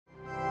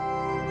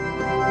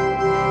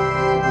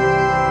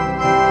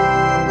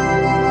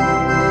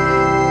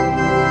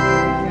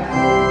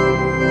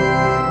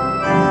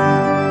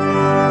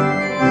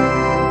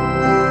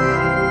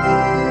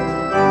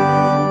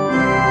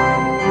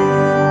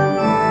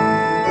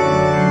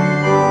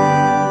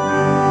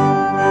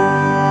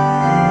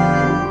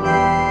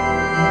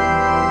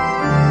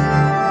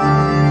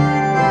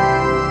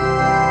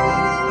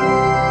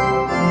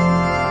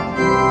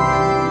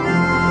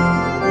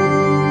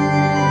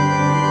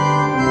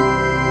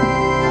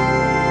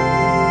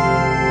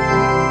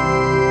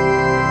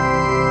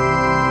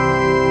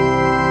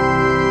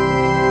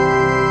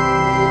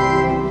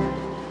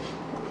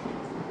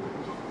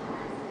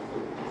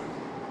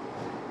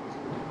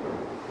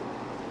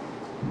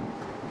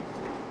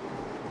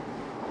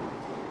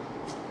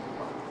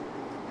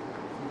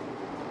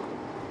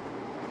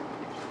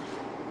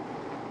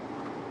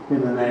In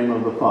the name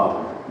of the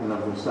Father, and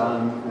of the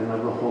Son, and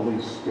of the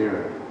Holy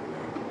Spirit.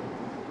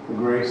 The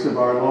grace of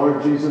our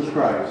Lord Jesus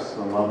Christ,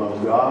 the love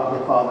of God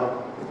the Father,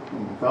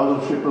 and the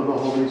fellowship of the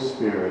Holy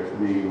Spirit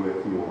be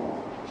with you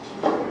all.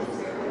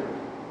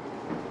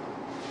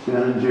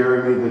 Jen and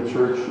Jeremy, the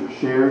church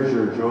shares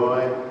your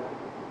joy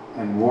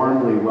and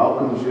warmly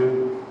welcomes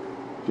you,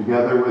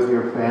 together with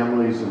your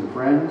families and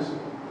friends.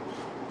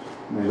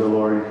 May the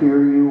Lord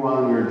hear you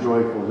on your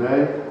joyful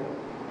day.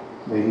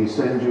 May he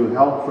send you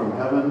help from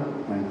heaven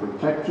and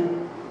protect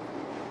you.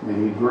 May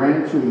he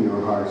grant you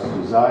your heart's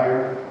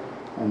desire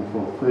and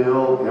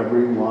fulfill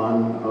every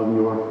one of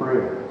your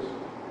prayers.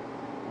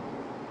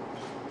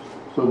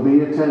 So be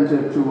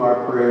attentive to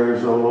our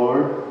prayers, O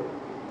Lord,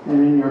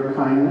 and in your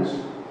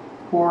kindness,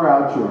 pour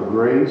out your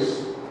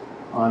grace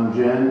on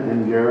Jen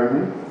and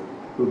Jeremy,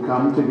 who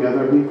come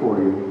together before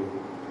you,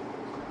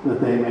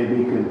 that they may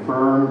be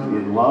confirmed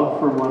in love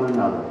for one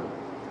another.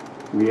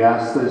 We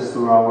ask this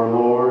through our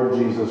Lord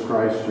Jesus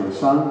Christ, your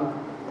Son,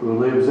 who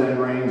lives and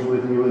reigns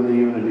with you in the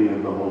unity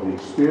of the Holy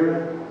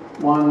Spirit,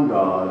 one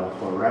God,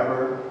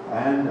 forever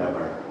and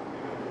ever.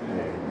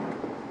 Amen.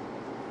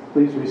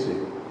 Please be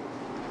seated.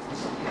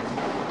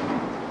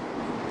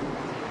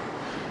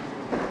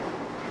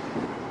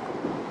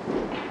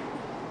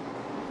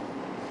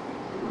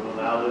 We will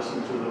now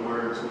listen to the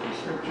words of the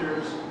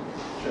Scriptures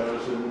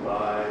chosen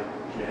by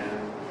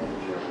Jen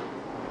and Jeremy.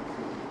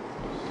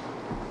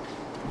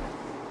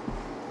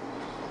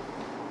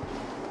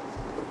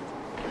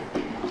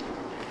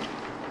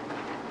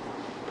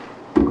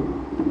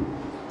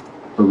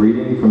 A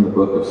reading from the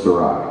book of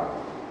Sirach.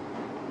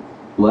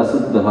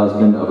 Blessed the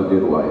husband of a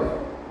good wife,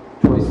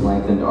 twice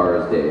lengthened are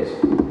his days.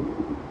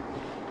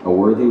 A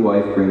worthy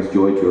wife brings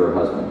joy to her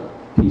husband,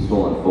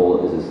 peaceful and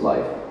full is his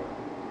life.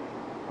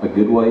 A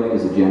good wife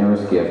is a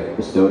generous gift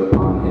bestowed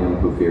upon him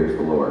who fears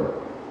the Lord.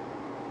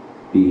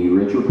 Be he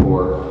rich or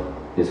poor,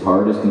 his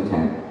heart is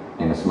content,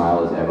 and a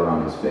smile is ever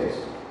on his face.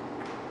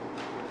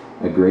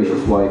 A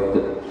gracious wife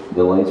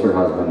delights her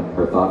husband,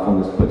 her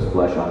thoughtfulness puts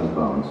flesh on his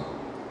bones.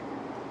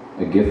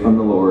 A gift from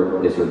the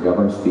Lord is her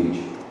governed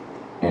speech,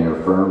 and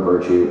her firm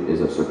virtue is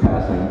of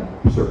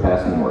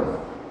surpassing worth.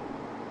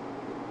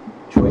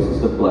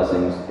 Choicest of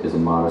blessings is a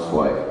modest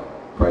wife,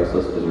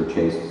 priceless is her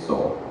chaste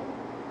soul.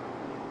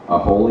 A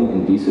holy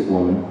and decent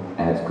woman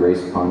adds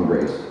grace upon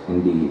grace.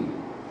 Indeed,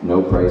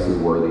 no price is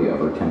worthy of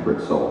her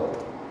temperate soul.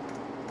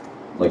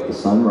 Like the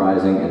sun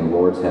rising in the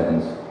Lord's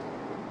heavens,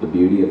 the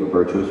beauty of a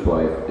virtuous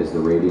wife is the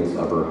radiance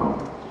of her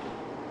home.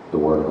 The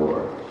word of the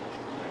Lord.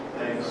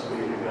 Thanks be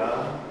to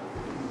God.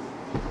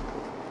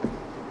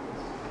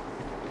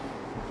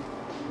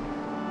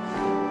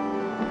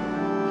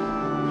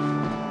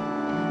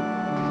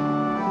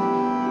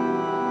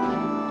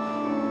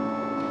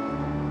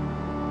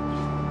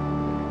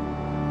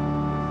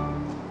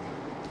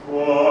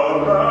 Forever.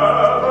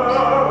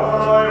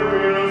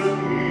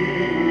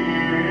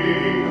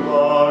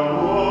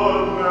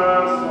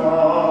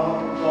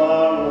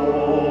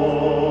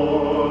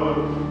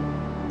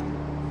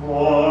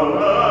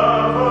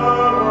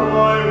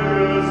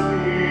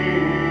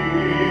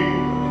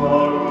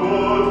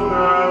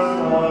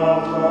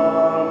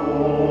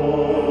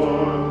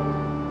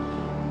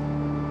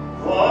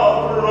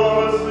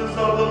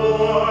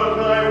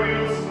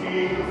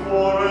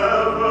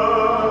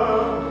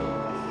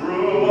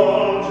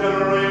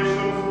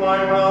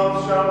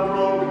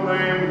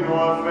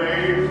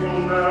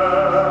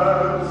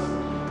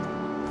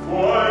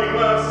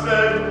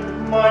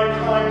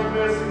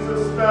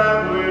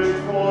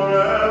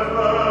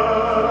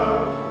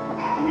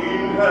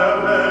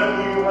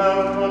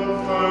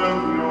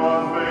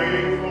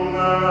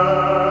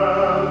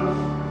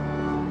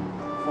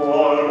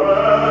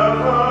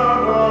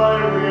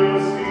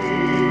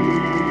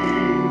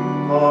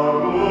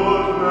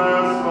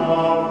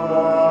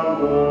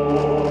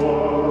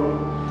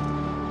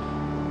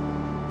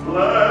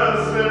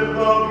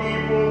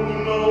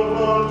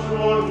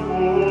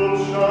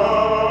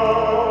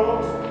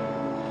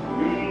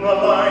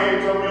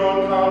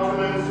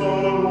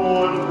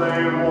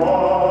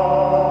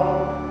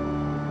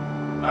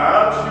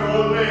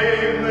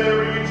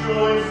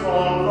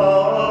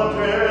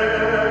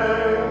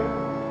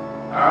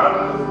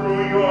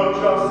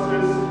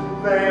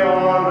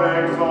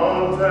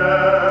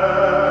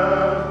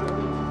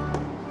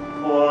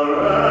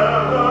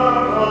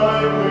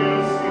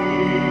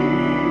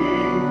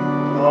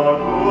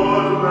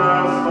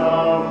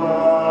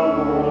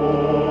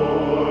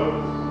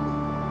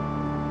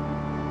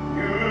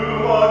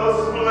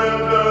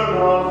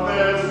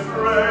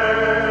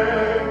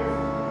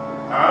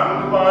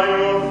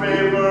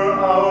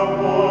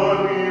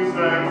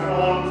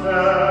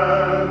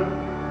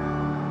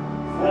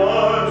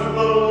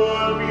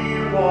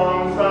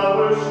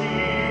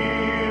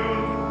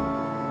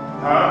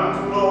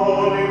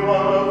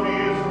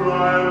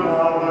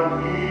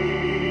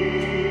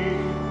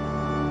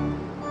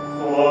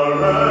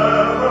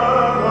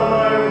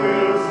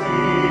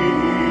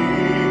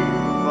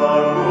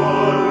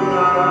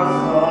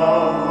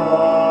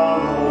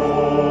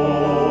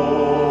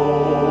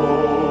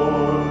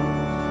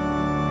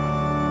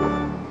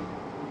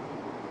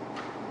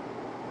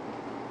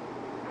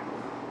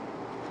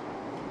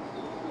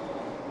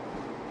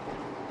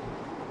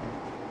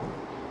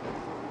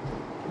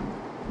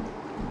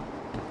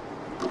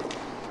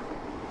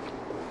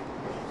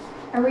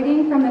 A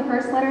reading from the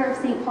first letter of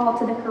St. Paul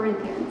to the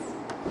Corinthians.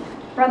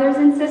 Brothers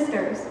and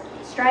sisters,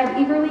 strive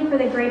eagerly for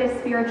the greatest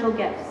spiritual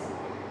gifts,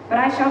 but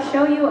I shall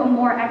show you a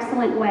more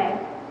excellent way.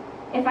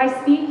 If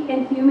I speak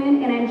in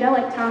human and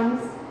angelic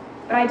tongues,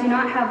 but I do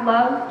not have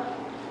love,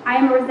 I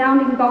am a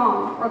resounding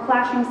gong or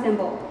clashing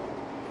cymbal.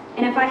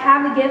 And if I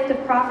have the gift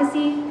of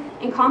prophecy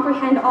and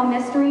comprehend all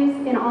mysteries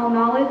and all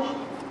knowledge,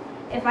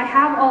 if I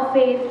have all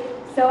faith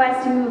so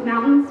as to move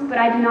mountains, but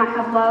I do not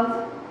have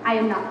love, I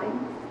am nothing.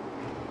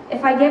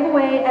 If I give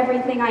away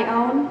everything I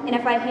own, and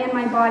if I hand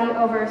my body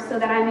over so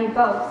that I may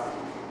boast,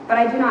 but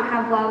I do not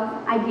have love,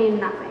 I gain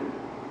nothing.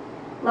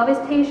 Love is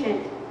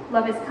patient,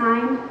 love is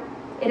kind,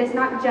 it is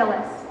not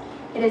jealous,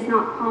 it is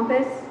not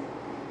pompous,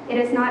 it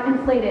is not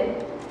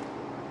inflated,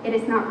 it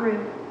is not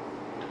rude.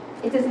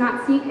 It does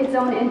not seek its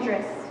own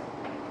interests,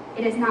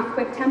 it is not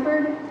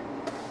quick-tempered,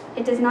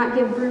 it does not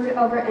give brood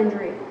over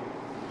injury.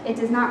 It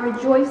does not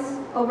rejoice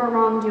over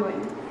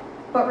wrongdoing,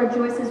 but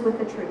rejoices with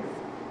the truth.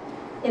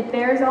 It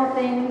bears all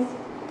things,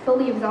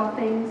 believes all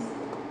things,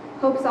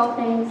 hopes all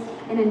things,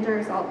 and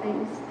endures all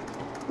things.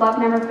 Love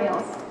never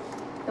fails.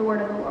 The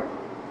word of the Lord.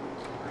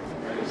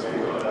 Praise be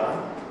to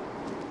God.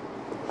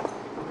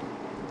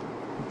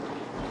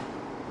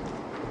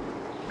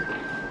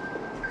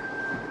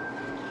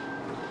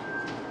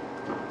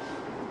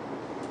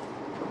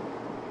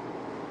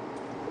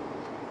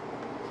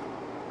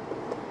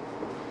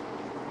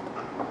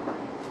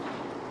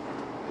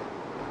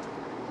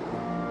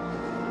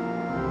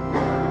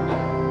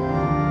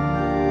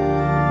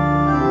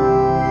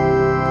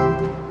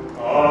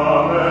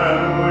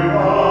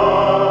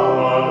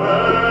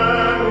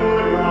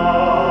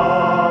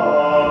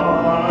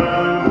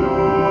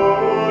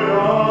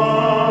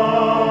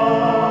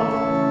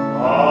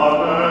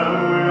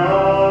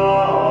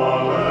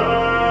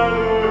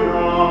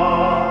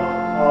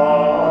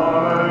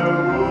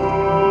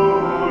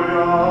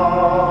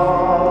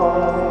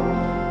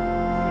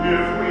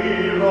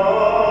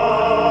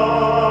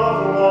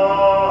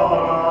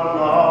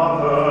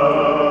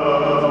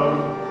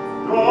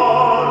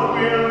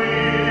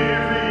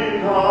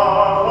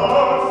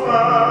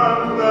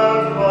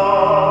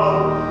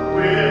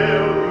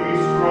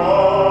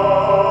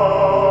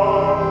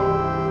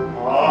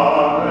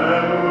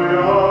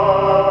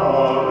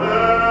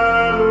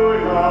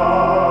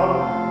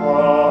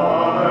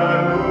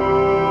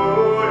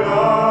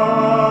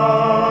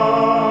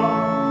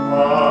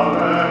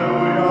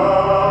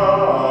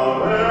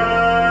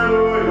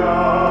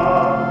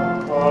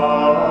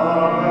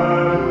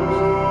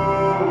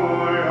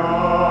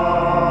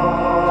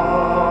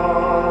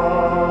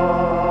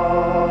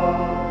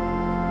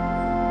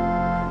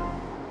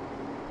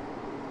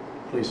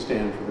 Please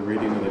stand for the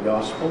reading of the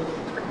Gospel.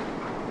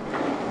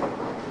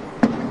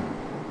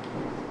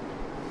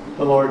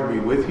 The Lord be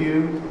with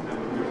you.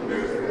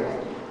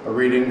 A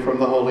reading from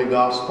the Holy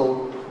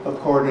Gospel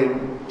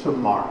according to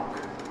Mark.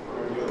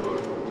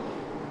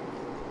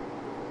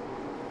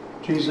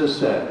 Jesus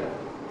said,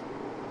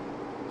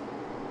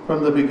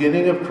 "From the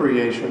beginning of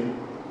creation,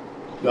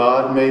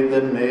 God made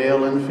them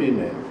male and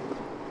female.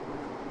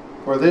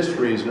 For this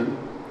reason,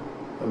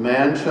 a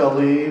man shall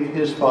leave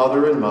his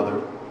father and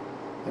mother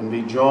and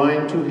be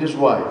joined to his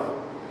wife,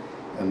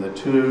 and the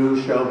two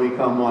shall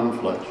become one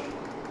flesh.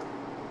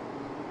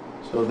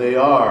 So they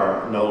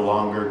are no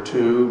longer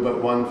two,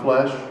 but one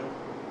flesh.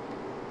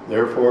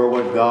 Therefore,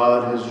 what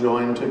God has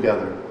joined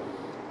together,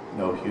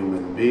 no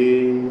human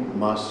being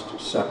must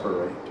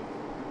separate."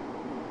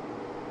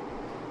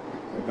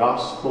 The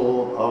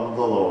Gospel of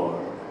the Lord.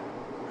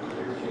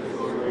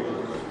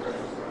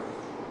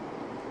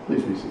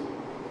 Please be seated.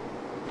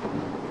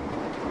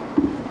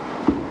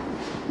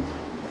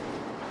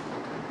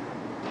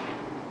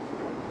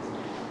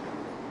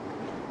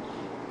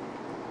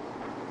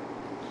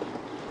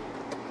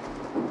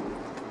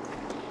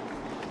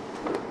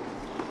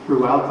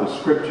 Throughout the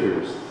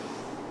Scriptures,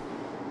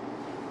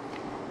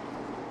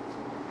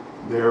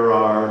 there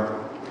are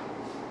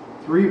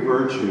three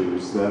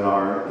virtues that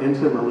are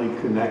intimately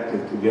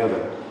connected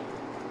together,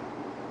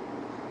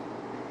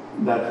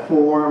 that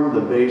form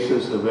the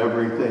basis of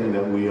everything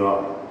that we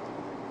are.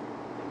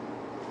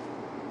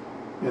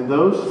 And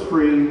those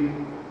three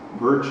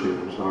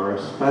virtues are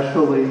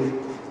especially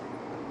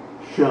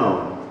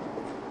shown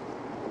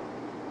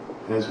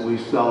as we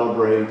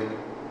celebrate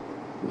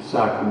the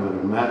sacrament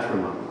of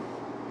matrimony.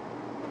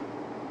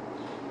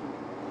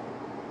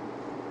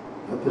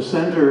 At the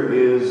center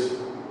is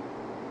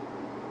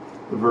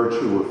the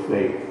virtue of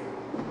faith.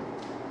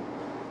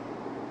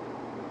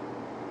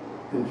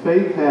 And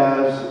faith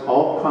has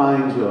all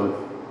kinds of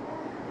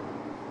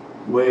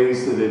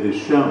ways that it is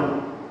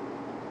shown.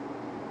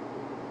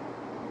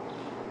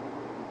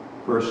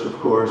 First, of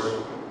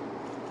course,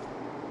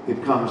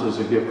 it comes as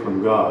a gift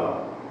from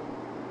God.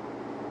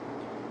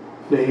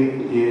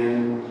 Faith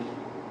in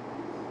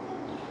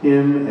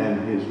Him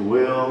and His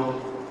will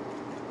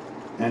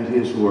and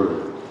His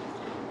word.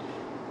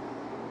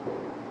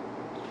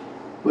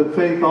 But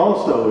faith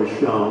also is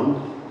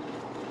shown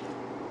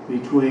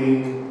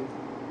between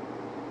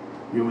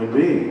human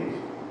beings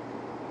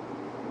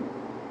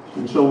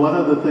And so one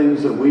of the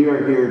things that we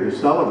are here to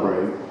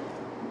celebrate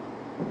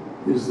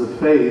is the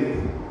faith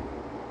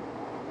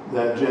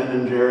that Jen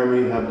and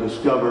Jeremy have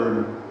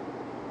discovered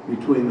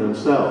between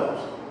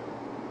themselves.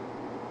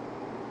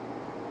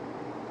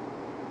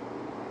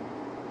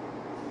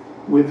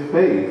 With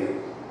faith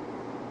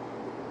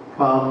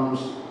comes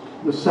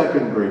the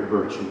second great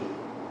virtue,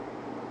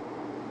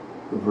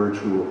 the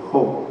virtue of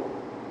hope.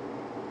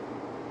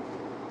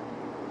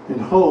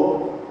 And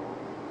hope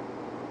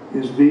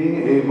is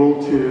being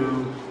able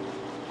to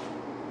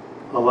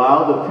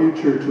allow the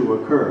future to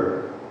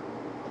occur,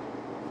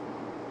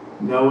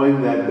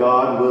 knowing that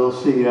God will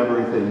see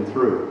everything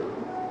through,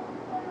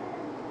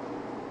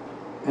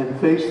 and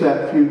face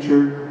that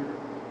future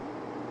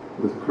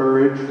with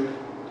courage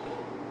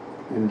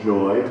and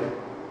joy.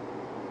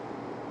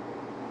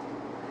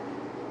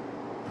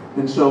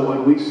 And so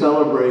when we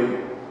celebrate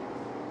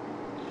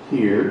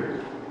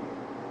here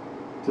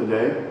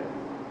today,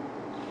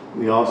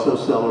 we also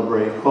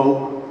celebrate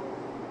hope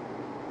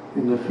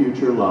in the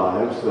future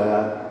lives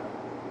that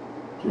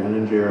Jen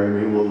and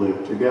Jeremy will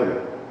live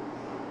together.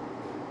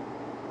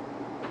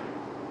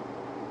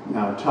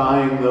 Now,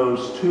 tying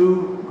those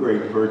two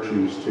great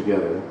virtues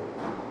together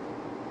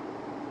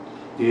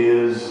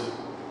is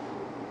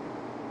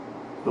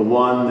the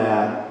one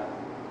that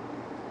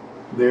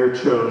their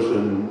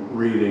chosen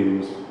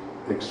readings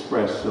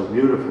express so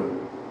beautifully,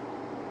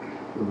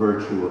 the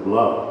virtue of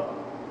love.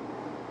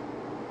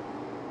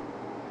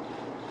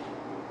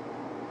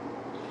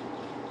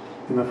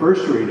 In the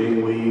first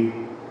reading, we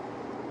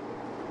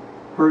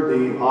heard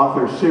the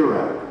author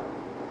Sirach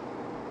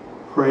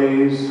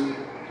praise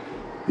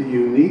the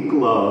unique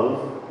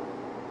love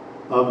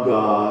of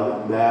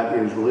God that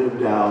is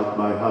lived out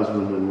by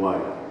husband and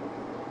wife.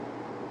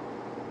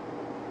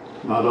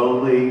 Not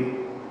only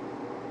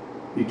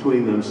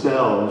between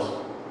themselves,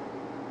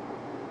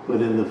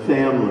 but in the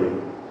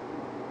family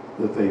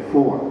that they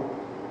form.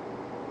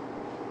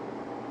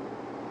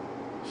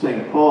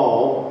 St.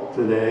 Paul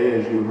today,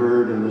 as you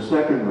heard in the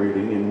second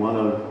reading, in one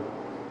of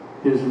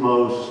his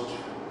most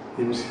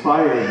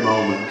inspired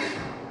moments,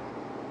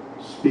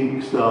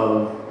 speaks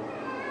of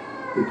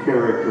the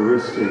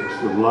characteristics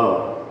of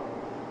love.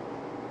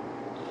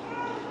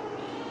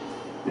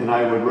 And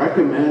I would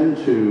recommend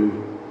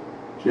to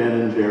Jen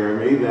and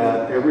Jeremy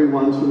that every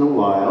once in a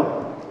while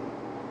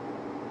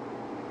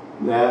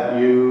that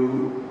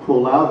you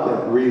pull out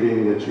that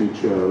reading that you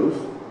chose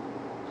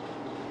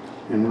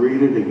and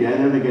read it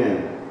again and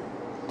again,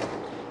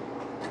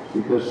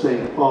 because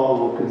St. Paul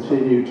will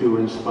continue to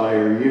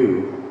inspire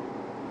you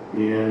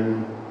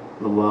in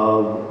the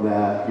love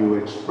that you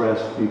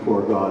expressed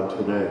before God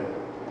today.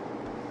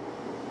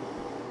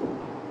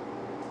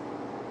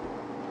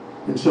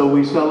 And so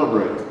we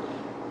celebrate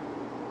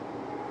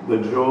the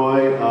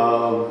joy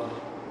of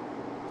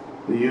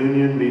the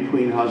union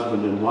between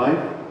husband and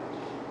wife,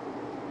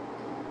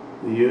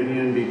 the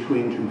union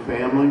between two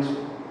families,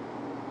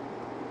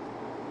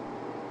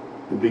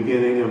 the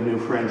beginning of new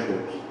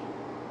friendships.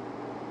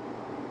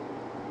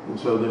 And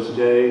so this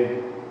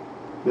day,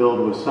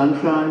 filled with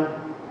sunshine,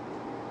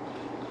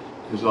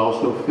 is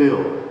also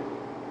filled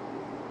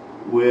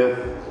with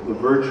the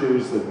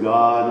virtues that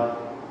God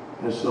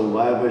has so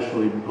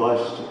lavishly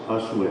blessed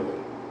us with: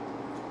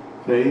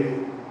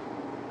 faith,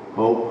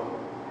 hope,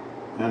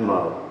 and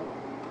love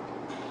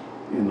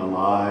in the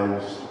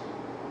lives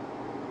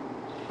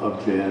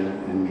of Jen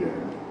and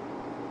Jeremy.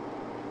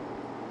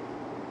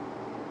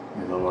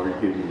 May the Lord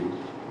give you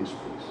his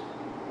peace.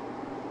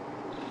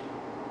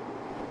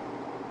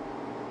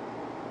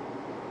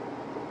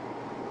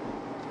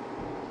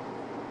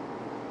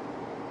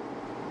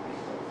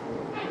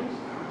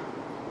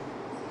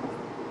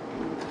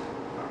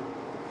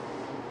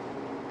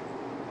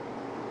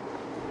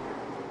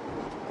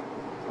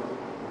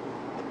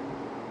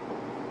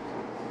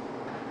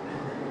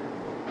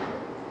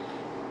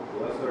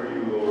 Blessed are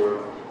you, Lord.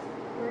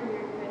 For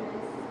your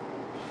goodness.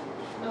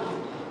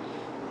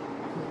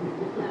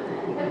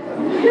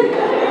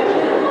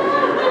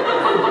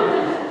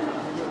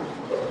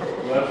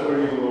 Blessed are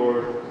you,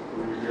 Lord.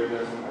 For your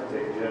goodness, I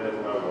take Jen as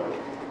my wife.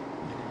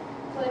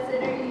 Blessed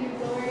are you,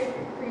 Lord.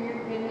 For your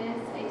goodness,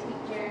 I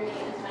take Jeremy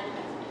as my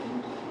husband.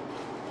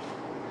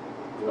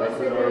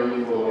 Blessed are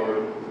you,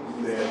 Lord,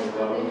 who stand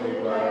lovingly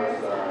by our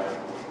side.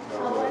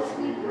 Help us,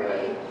 we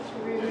pray, to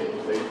remain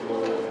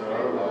faithful in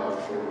our love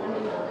for one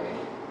another,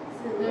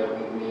 so that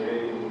we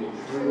may be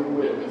true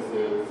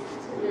witnesses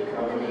to the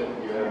covenant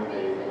you have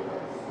made with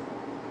us.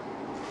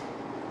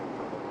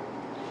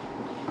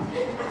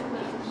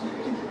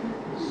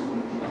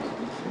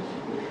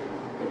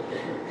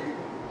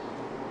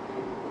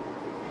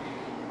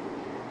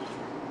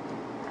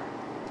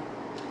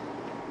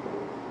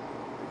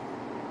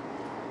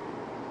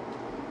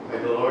 May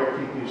the Lord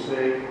keep you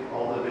safe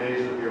all the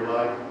days of your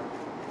life.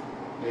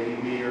 May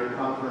he be your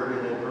comfort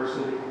in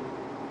adversity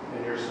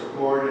and your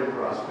support in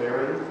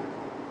prosperity.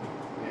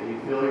 May he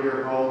fill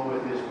your home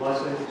with his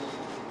blessings.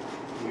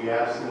 We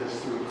ask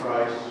this through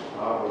Christ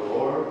our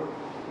Lord.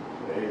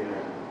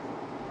 Amen.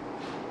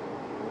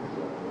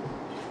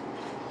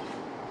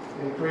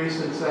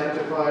 Increase and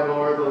sanctify,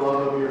 Lord, the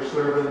love of your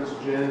servants,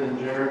 Jen and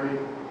Jeremy,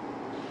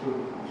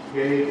 who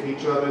gave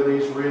each other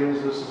these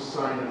rings as a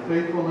sign of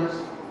faithfulness,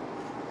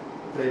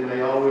 that they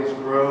may always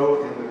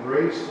grow in the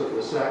grace of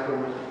the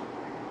sacrament.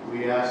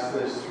 We ask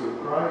this through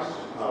Christ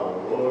our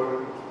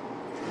Lord.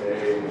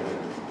 Amen.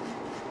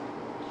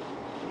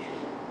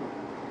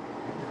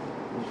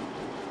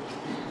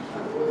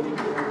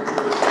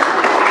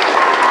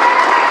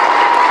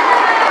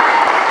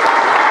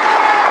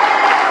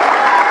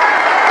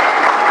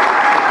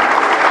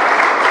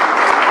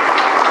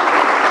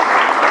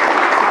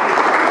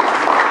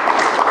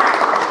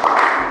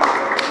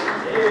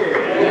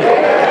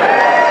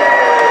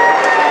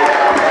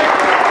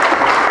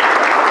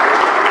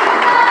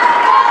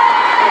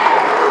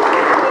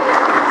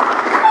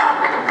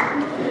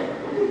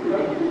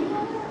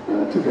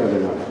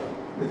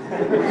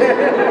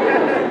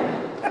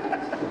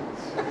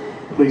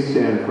 Please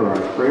stand for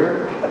our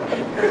prayer.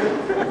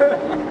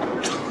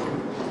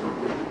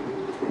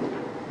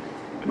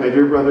 My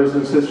dear brothers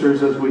and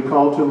sisters, as we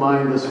call to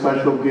mind the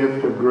special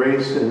gift of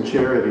grace and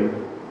charity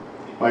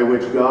by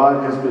which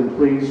God has been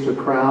pleased to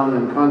crown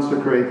and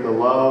consecrate the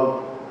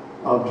love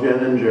of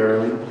Jen and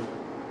Jeremy,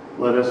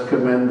 let us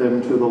commend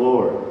them to the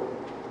Lord.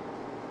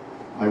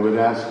 I would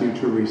ask you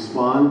to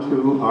respond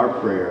to our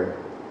prayer.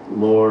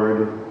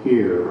 Lord,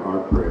 hear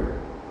our prayer.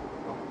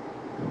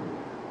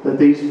 That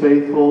these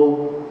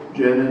faithful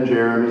Jen and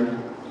Jeremy,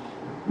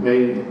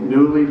 may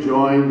newly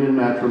joined in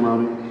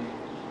matrimony,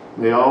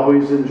 may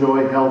always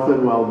enjoy health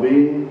and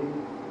well-being,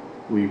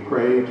 we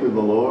pray to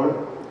the Lord.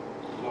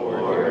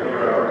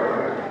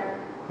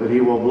 That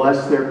he will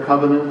bless their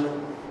covenant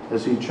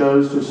as he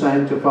chose to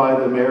sanctify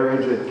the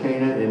marriage at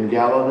Cana in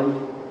Galilee,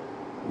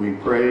 we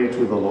pray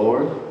to the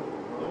Lord.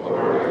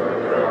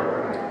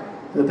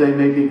 That they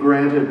may be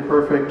granted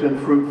perfect and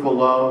fruitful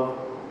love,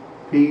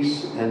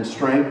 peace and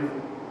strength,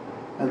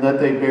 and that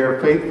they bear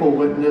faithful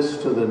witness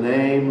to the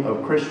name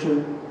of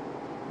Christian,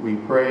 we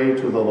pray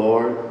to the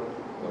Lord.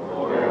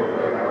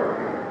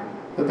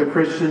 That the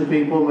Christian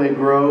people may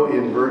grow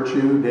in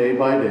virtue day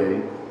by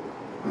day,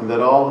 and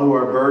that all who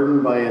are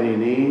burdened by any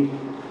need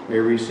may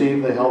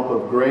receive the help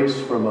of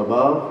grace from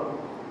above,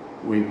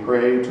 we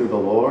pray to the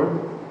Lord.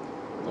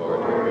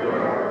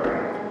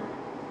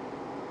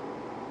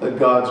 That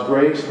God's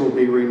grace will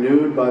be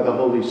renewed by the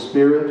Holy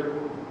Spirit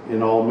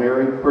in all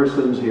married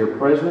persons here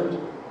present,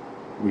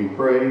 we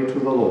pray to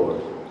the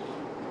Lord.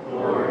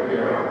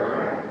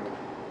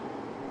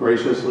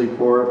 Graciously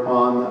pour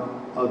upon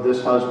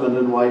this husband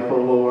and wife, O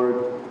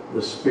Lord,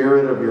 the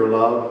spirit of your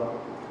love,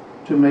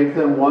 to make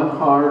them one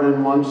heart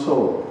and one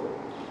soul,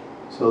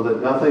 so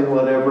that nothing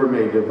whatever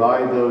may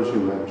divide those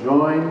you have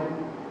joined,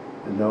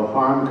 and no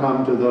harm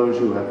come to those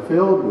you have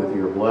filled with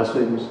your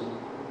blessings.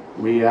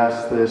 We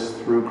ask this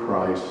through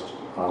Christ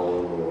our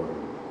Lord.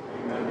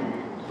 Amen.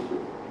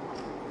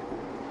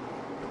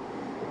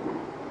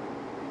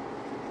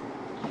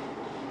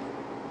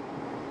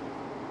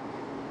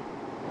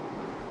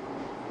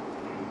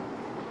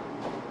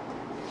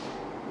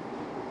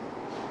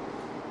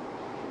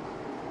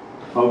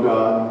 O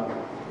God,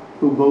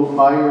 who both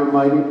by your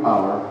mighty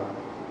power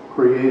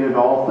created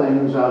all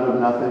things out of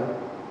nothing,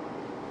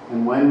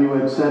 and when you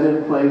had set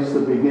in place the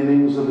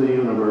beginnings of the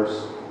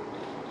universe,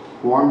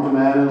 formed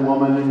man and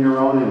woman in your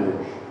own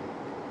image,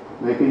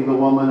 making the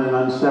woman an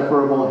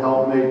inseparable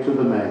helpmate to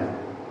the man,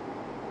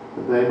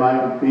 that they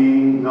might be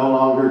no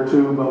longer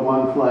two but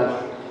one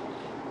flesh,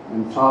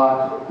 and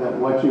taught that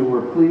what you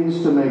were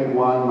pleased to make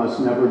one must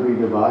never be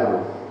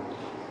divided.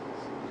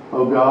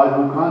 O God,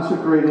 who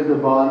consecrated the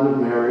bond of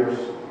marriage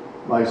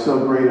by so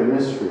great a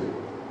mystery,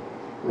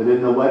 that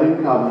in the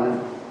wedding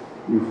covenant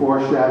you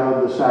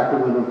foreshadowed the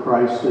sacrament of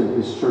Christ and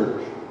his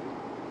church.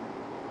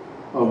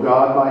 O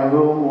God, by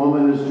whom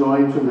woman is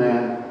joined to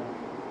man,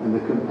 and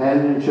the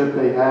companionship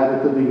they had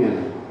at the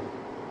beginning,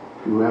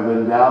 you have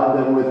endowed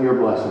them with your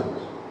blessings.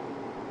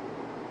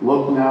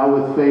 Look now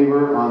with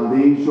favor on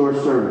these your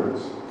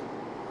servants,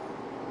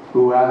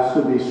 who ask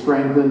to be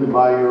strengthened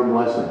by your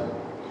blessing.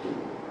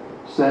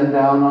 Send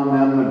down on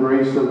them the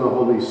grace of the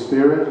Holy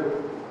Spirit,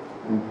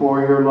 and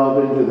pour your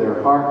love into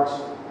their hearts,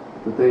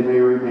 that they may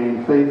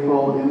remain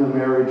faithful in the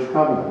marriage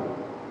covenant.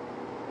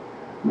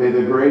 May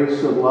the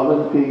grace of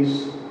love and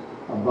peace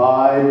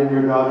abide in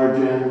your daughter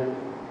Jen,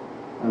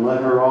 and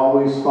let her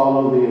always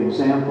follow the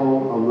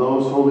example of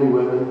those holy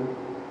women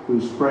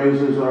whose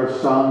praises are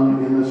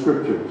sung in the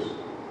Scriptures.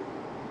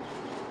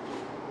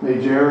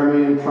 May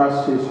Jeremy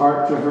entrust his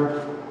heart to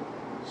her,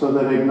 so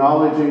that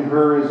acknowledging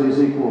her as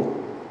his equal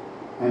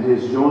and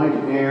his joint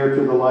heir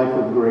to the life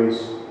of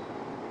grace,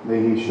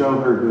 may he show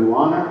her due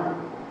honor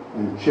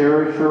and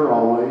cherish her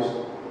always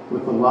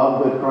with the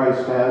love that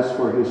Christ has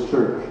for his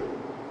church.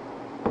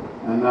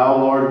 And now,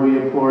 Lord, we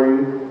implore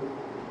you,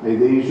 may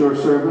these your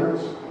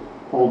servants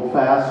hold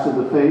fast to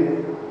the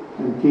faith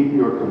and keep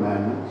your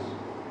commandments.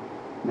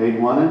 Made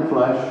one in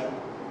flesh,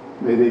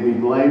 may they be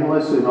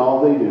blameless in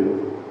all they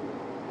do,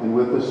 and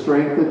with the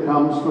strength that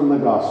comes from the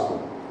gospel,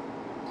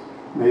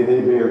 may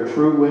they bear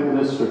true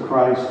witness to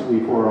Christ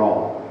before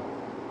all.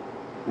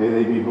 May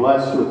they be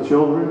blessed with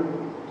children,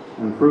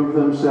 and prove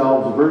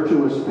themselves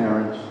virtuous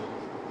parents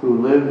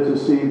who live to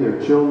see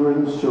their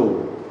children's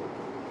children.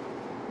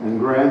 And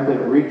grant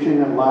that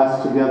reaching at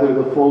last together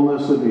the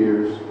fullness of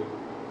years,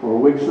 for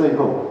which they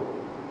hope,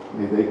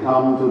 may they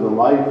come to the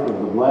life of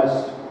the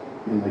blessed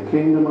in the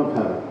kingdom of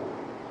heaven.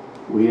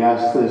 We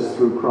ask this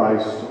through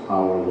Christ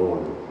our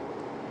Lord.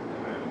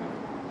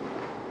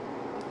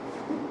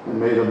 And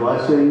may the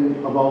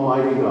blessing of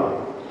Almighty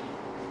God,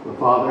 the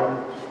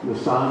Father, the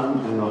Son,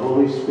 and the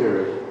Holy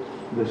Spirit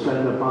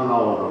descend upon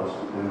all of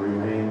us and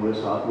remain with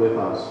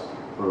us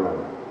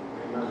forever.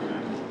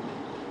 Amen.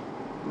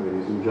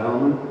 Ladies and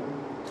gentlemen,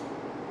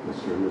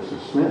 Mr. and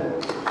Mrs.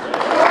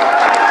 Smith.